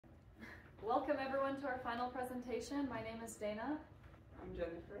Welcome everyone to our final presentation. My name is Dana. I'm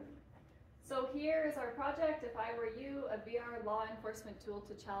Jennifer. So here is our project, If I Were You, a VR law enforcement tool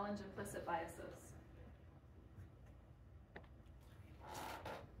to challenge implicit biases.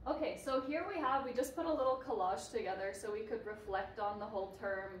 Okay, so here we just put a little collage together so we could reflect on the whole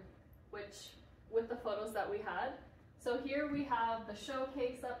term, with the photos that we had. So here we have the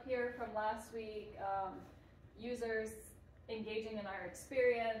showcase up here from last week, users engaging in our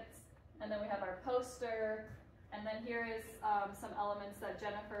experience, and then we have our poster, and then here is some elements that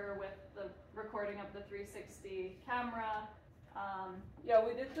Jennifer with the recording of the 360 camera. Yeah,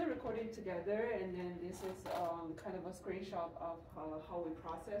 we did the recording together, and then this is kind of a screenshot of how we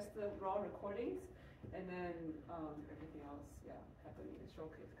process the raw recordings, and then everything else, yeah, happening in the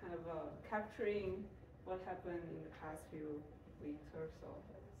showcase, kind of capturing what happened in the past few weeks or so,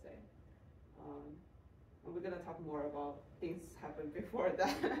 I would say. And we're gonna talk more about things happened before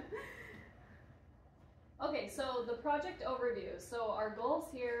that. Okay, so the project overview. So our goals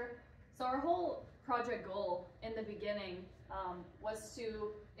here, so our whole project goal in the beginning was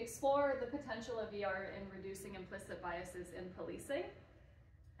to explore the potential of VR in reducing implicit biases in policing.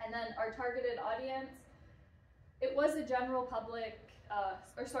 And then our targeted audience, it was a general public,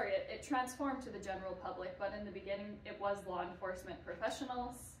 it transformed to the general public, but in the beginning it was law enforcement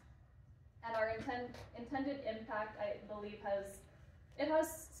professionals. And our intended impact, I believe, has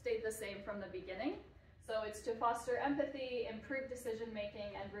stayed the same from the beginning. So it's to foster empathy, improve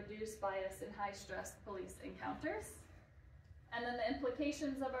decision-making, and reduce bias in high-stress police encounters. And then the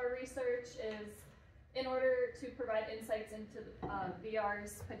implications of our research is in order to provide insights into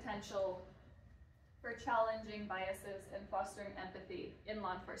VR's potential for challenging biases and fostering empathy in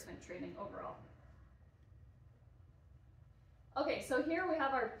law enforcement training overall. Okay, so here we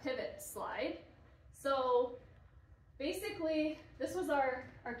have our pivot slide. So basically, this was our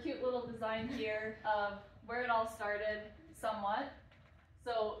cute little design here of where it all started somewhat.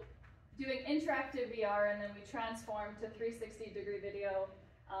 So doing interactive VR, and then we transformed to 360-degree video.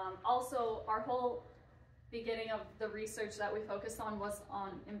 Also, our whole beginning of the research that we focused on was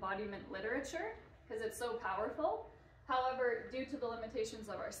on embodiment literature, because it's so powerful. However, due to the limitations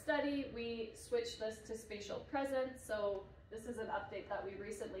of our study, we switched this to spatial presence. So this is an update that we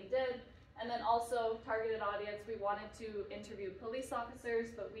recently did. And then also targeted audience, we wanted to interview police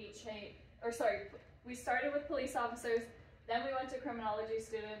officers, but we started with police officers, then we went to criminology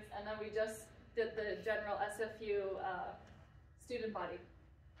students, and then we just did the general SFU student body.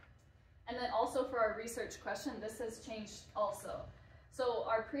 And then also for our research question, this has changed also. So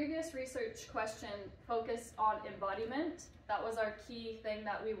our previous research question focused on embodiment. That was our key thing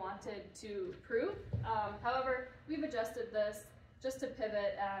that we wanted to prove. However, we've adjusted this just to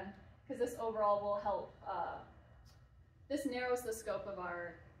pivot, and because this overall will help, this narrows the scope of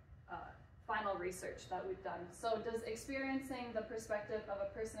our final research that we've done. So does experiencing the perspective of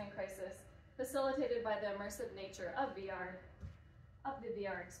a person in crisis, facilitated by the immersive nature of the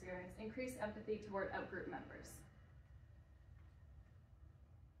VR experience, increase empathy toward outgroup members?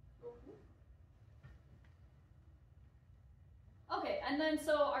 Okay, and then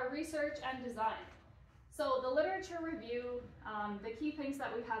so our research and design. So the literature review, the key things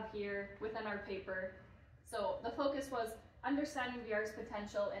that we have here within our paper. So the focus was understanding VR's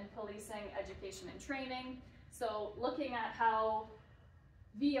potential in policing, education, and training. So looking at how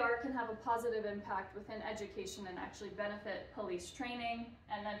VR can have a positive impact within education and actually benefit police training.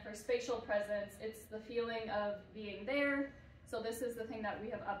 And then for spatial presence, it's the feeling of being there. So this is the thing that we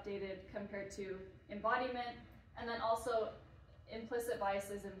have updated compared to embodiment. And then also implicit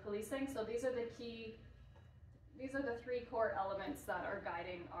biases in policing. So these are the three core elements that are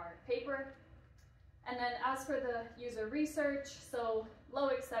guiding our paper. And then as for the user research, so low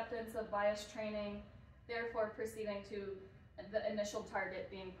acceptance of bias training, therefore proceeding to the initial target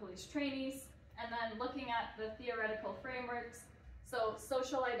being police trainees. And then looking at the theoretical frameworks, so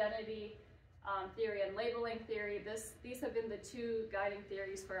social identity theory and labeling theory, these have been the two guiding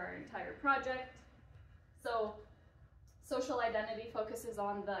theories for our entire project. So social identity focuses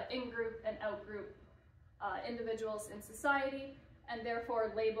on the in-group and out-group individuals in society, and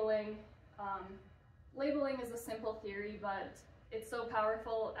therefore labeling is a simple theory, but it's so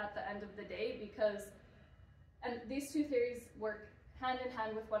powerful at the end of the day because, and these two theories work hand in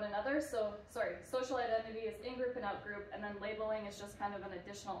hand with one another. So, social identity is in-group and out-group, and then labeling is just kind of an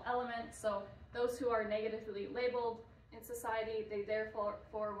additional element. So those who are negatively labeled in society, they therefore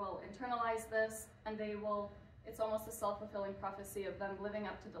will internalize this, and it's almost a self-fulfilling prophecy of them living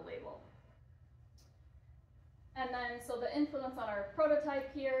up to the label. And then, so the influence on our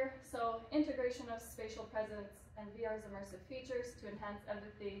prototype here, so integration of spatial presence and VR's immersive features to enhance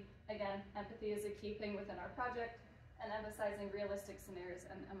empathy. Again, empathy is a key thing within our project, and emphasizing realistic scenarios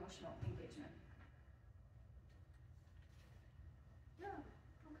and emotional engagement. Yeah.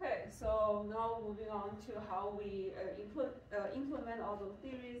 Okay, so now moving on to how we implement all those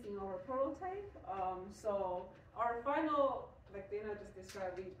theories in our prototype. So our final, like Dana just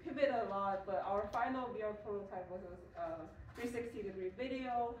described, we pivoted a lot, but our final VR prototype was a 360-degree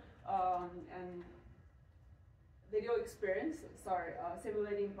video and video experience,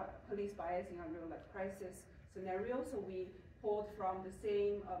 simulating police bias in a real-life crisis scenario. So we pulled from the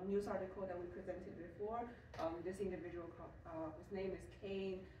same news article that we presented before. This individual, whose name is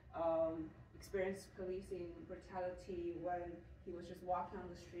Kane, experienced policing brutality when he was just walking on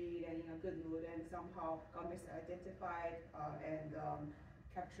the street and in a good mood, and somehow got misidentified and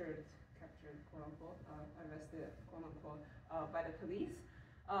captured, quote unquote, arrested, quote unquote, by the police.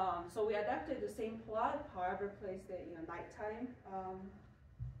 So we adapted the same plot, however, placed it in a nighttime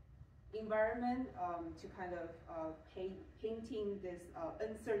environment to kind of painting this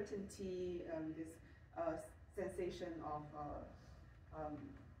uncertainty, this sensation of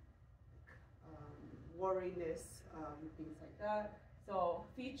worriness, things like that. So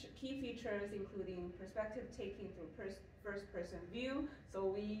key features including perspective taking through first-person view. So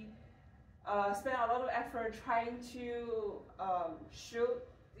we spent a lot of effort trying to shoot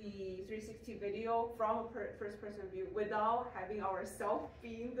the 360 video from a first-person view without having ourselves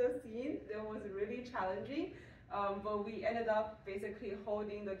be in the scene. That was really challenging, but we ended up basically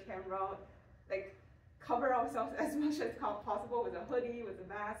holding the camera, like cover ourselves as much as possible with a hoodie, with a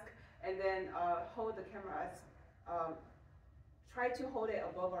mask, and then hold the camera as, try to hold it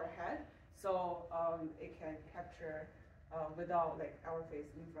above our head so it can capture without like our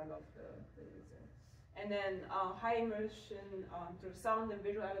face in front of the user. And then high immersion through sound and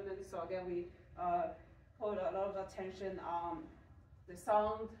visual elements. So again, we put a lot of attention on the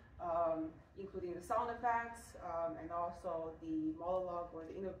sound, including the sound effects, and also the monologue or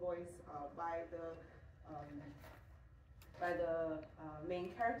the inner voice by the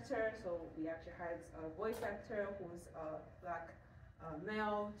main character. So we actually hired a voice actor who's a black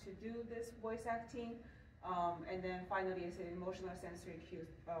male to do this voice acting. And then finally, it's an emotional sensory cues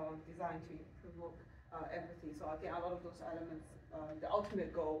designed to provoke empathy. So again, a lot of those elements, the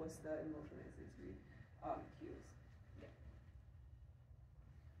ultimate goal was the emotional and sensory cues. Yeah.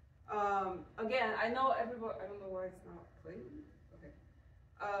 Again, I know everybody, I don't know why it's not playing. Okay.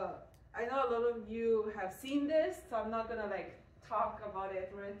 I know a lot of you have seen this, so I'm not gonna like talk about it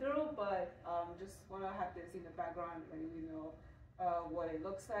through and through, but just wanna have this in the background when you know what it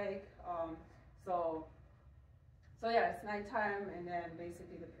looks like. So yeah, it's nighttime, and then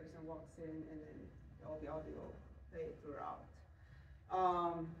basically the person walks in, and then all the audio played throughout.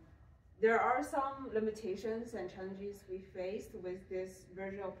 There are some limitations and challenges we faced with this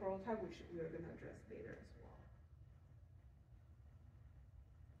version of prototype, which we are going to address later as well.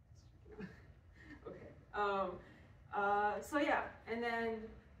 Okay. So yeah, and then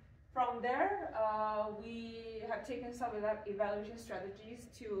from there, we have taken some evaluation strategies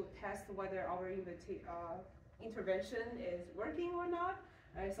to test whether our intervention is working or not.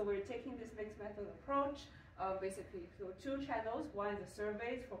 So we're taking this mixed method approach, basically through two channels. One is the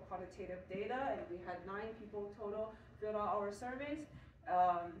surveys for qualitative data, and we had 9 people total fill out our surveys,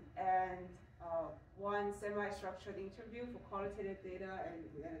 and one semi-structured interview for qualitative data, and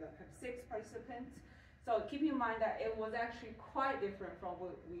we ended up having 6 participants. So keep in mind that it was actually quite different from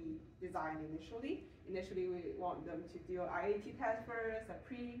what we designed initially. Initially, we want them to do an IAT test first, a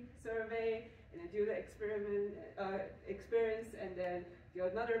pre-survey, and then do the experience, and then do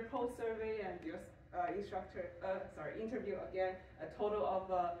another post-survey and do interview again. A total of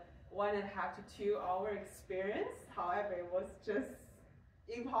 1.5 to 2 hour experience. However, it was just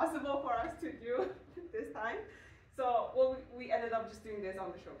impossible for us to do this time. So we ended up just doing this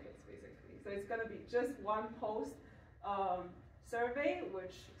on the showcase, basically. So it's going to be just one post survey,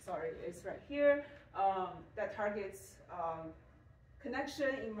 which, is right here, that targets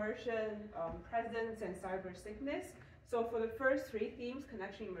connection, immersion, presence, and cyber sickness. So for the first 3 themes,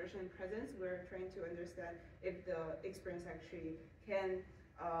 connection, immersion, and presence, we're trying to understand if the experience actually can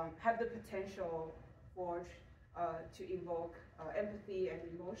have the potential for to evoke empathy and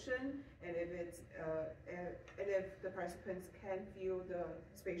emotion, and if it's and if the participants can feel the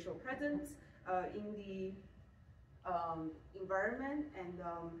spatial presence in the environment. And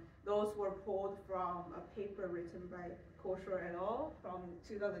those were pulled from a paper written by Kosher et al. From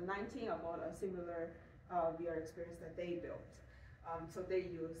 2019 about a similar VR experience that they built. So they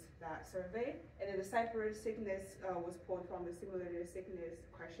used that survey. And then the separate sickness was pulled from the simulated sickness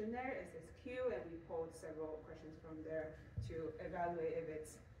questionnaire, SSQ, and we pulled several questions from there to evaluate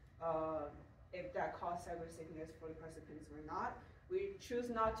if that caused cyber sickness for the participants or not. We choose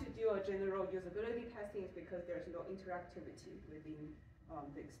not to do a general usability testing because there's no interactivity within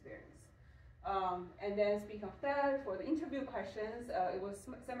the experience. And then speaking of that, for the interview questions, it was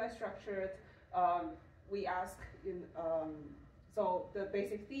semi-structured. We ask, so the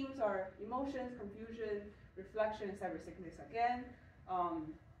basic themes are emotions, confusion, reflection, and cyber sickness again.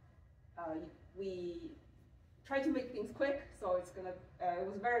 We try to make things quick, so it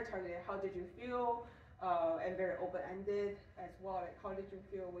was very targeted. How did you feel? And very open-ended as well. Like, how did you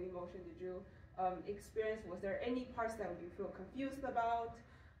feel? What emotion did you experience? Was there any parts that you feel confused about?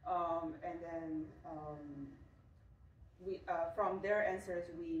 And then from their answers,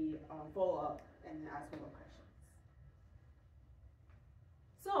 we follow up and ask more questions.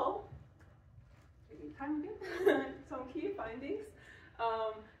 So, taking time again, some key findings.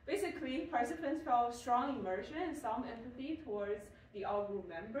 Basically, participants felt strong immersion and some empathy towards the all-group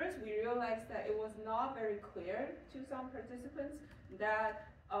members. We realized that it was not very clear to some participants that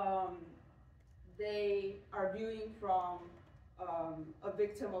they are viewing from a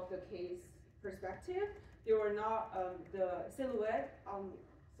victim of the case perspective. They were not the silhouette.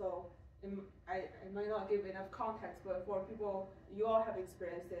 So I might not give enough context, but for people, you all have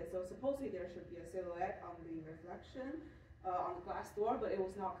experienced it. So supposedly there should be a silhouette on the reflection on the glass door, but it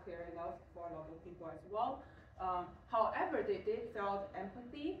was not clear enough for a lot of people as well. However, they did felt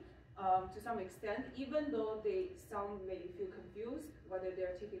empathy to some extent, even though some may feel confused whether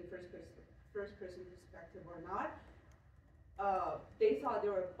they're taking the first person perspective or not. They thought they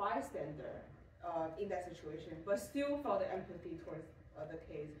were a bystander in that situation, but still felt the empathy towards the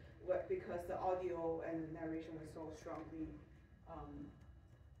case because the audio and the narration was so strongly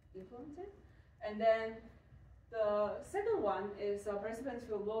implemented. And then the second one is participants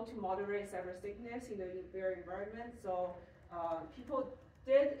feel low to moderate cyber sickness in the VR environment. So people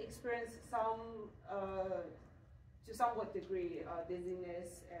did experience some, to somewhat degree,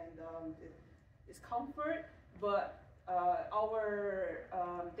 dizziness and discomfort, but our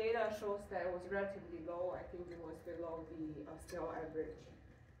data shows that it was relatively low. I think it was below the scale average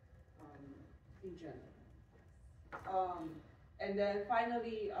in general. And then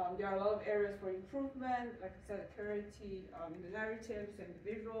finally, there are a lot of areas for improvement, like I said, clarity in the narratives and the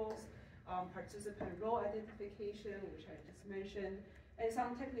visuals, participant role identification, which I just mentioned, and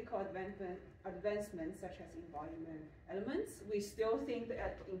some technical advancements such as embodiment elements. We still think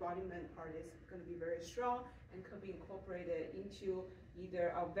that the embodiment part is going to be very strong and could be incorporated into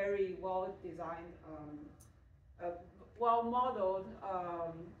either a very well-designed, well-modeled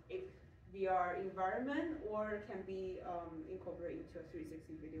VR environment, or can be incorporated into a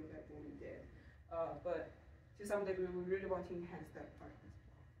 360 video like what we did. But to some degree, we really want to enhance that part as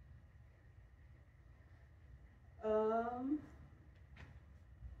well.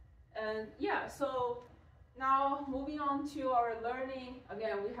 And yeah, so now moving on to our learning.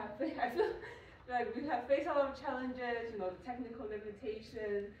 Again, I feel like we have faced a lot of challenges, the technical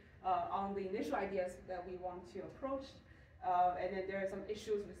limitation on the initial ideas that we want to approach. And then there are some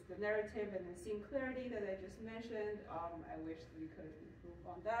issues with the narrative and the scene clarity that I just mentioned. I wish we could improve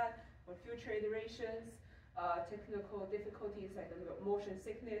on that for future iterations. Technical difficulties like the motion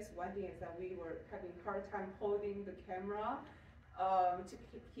sickness. One thing is that we were having a hard time holding the camera to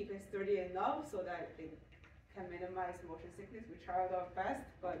keep it sturdy enough so that it can minimize motion sickness. We tried our best,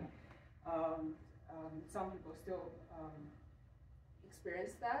 but some people still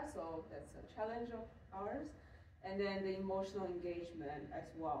experience that, so that's a challenge of ours. And then the emotional engagement as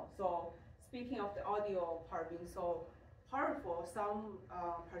well. So speaking of the audio part being so powerful, some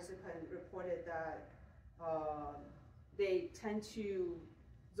participants reported that they tend to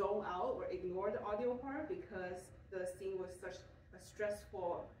zone out or ignore the audio part because the scene was such a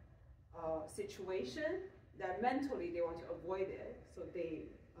stressful situation that mentally they want to avoid it. So they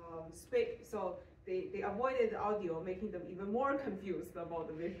they avoided the audio, making them even more confused about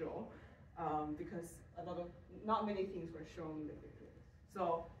the visual because not many things were shown in the visuals.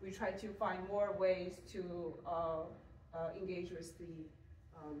 So we tried to find more ways to engage with the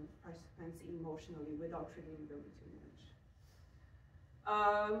participants emotionally without triggering them too much.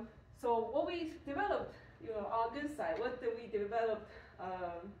 So what we developed, on this side, what did we develop?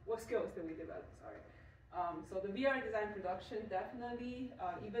 What skills did we develop? Sorry. So the VR design production, definitely,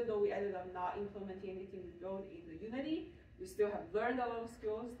 even though we ended up not implementing anything we built in the Unity, we still have learned a lot of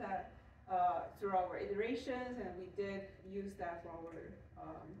skills that through our iterations, and we did use that for our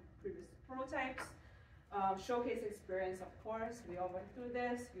previous prototypes. Showcase experience, of course, we all went through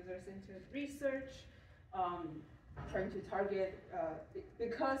this, user-centered research, trying to target,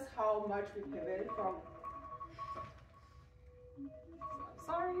 because how much we pivot from,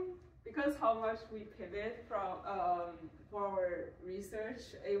 because how much we pivot from for our research,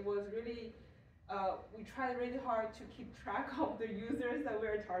 it was really, we tried really hard to keep track of the users that we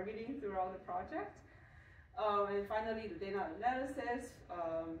were targeting throughout the project. And finally, the data analysis,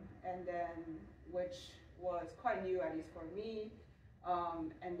 and then, which was quite new, at least for me,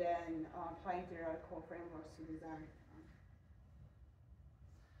 and then applying theoretical frameworks to design.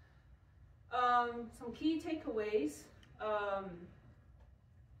 Some key takeaways.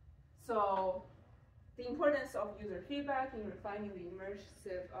 So the importance of user feedback in refining the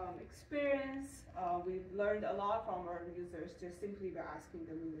immersive experience. We've learned a lot from our users just simply by asking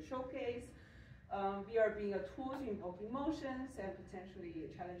them in the showcase. VR being a tool to invoke emotions and potentially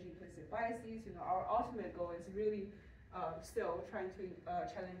challenge implicit biases. You know, our ultimate goal is really still trying to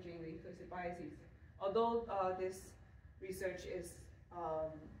challenging the implicit biases. Although this research is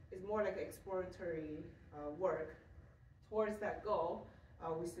more like exploratory work towards that goal,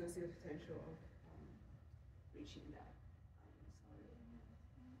 we still see the potential of reaching that.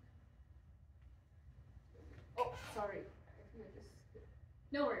 Oh, sorry.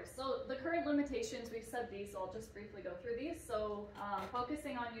 No worries. So the current limitations, we've said these, so I'll just briefly go through these. So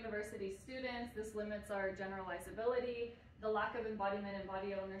focusing on university students, this limits our generalizability. The lack of embodiment and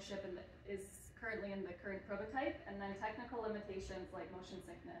body ownership is currently in the current prototype. And then technical limitations like motion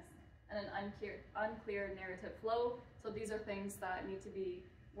sickness and an unclear narrative flow. So these are things that need to be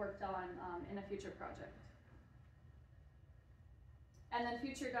worked on in a future project. And then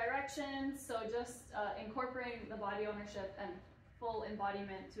future directions, so just incorporating the body ownership and full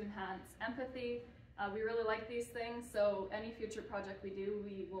embodiment to enhance empathy. We really like these things, so any future project we do,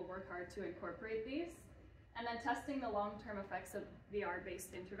 we will work hard to incorporate these. And then testing the long-term effects of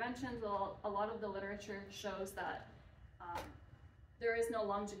VR-based interventions. A lot of the literature shows that there is no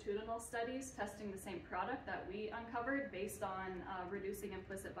longitudinal studies testing the same product that we uncovered based on reducing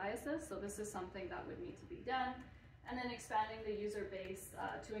implicit biases, so this is something that would need to be done. And then expanding the user base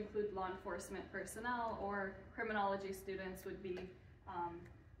to include law enforcement personnel or criminology students would be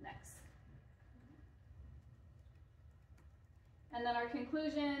next. And then our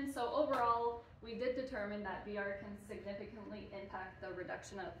conclusion, so overall, we did determine that VR can significantly impact the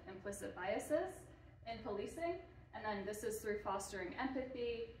reduction of implicit biases in policing. And then this is through fostering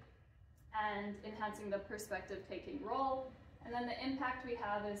empathy and enhancing the perspective-taking role. And then the impact we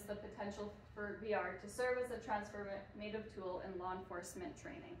have is the potential for VR to serve as a transformative tool in law enforcement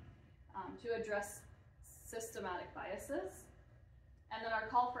training to address systematic biases. And then our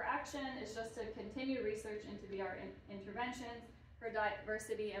call for action is just to continue research into VR interventions for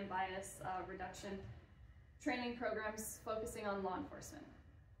diversity and bias reduction training programs focusing on law enforcement.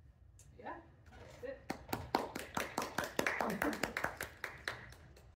 Yeah, that's it.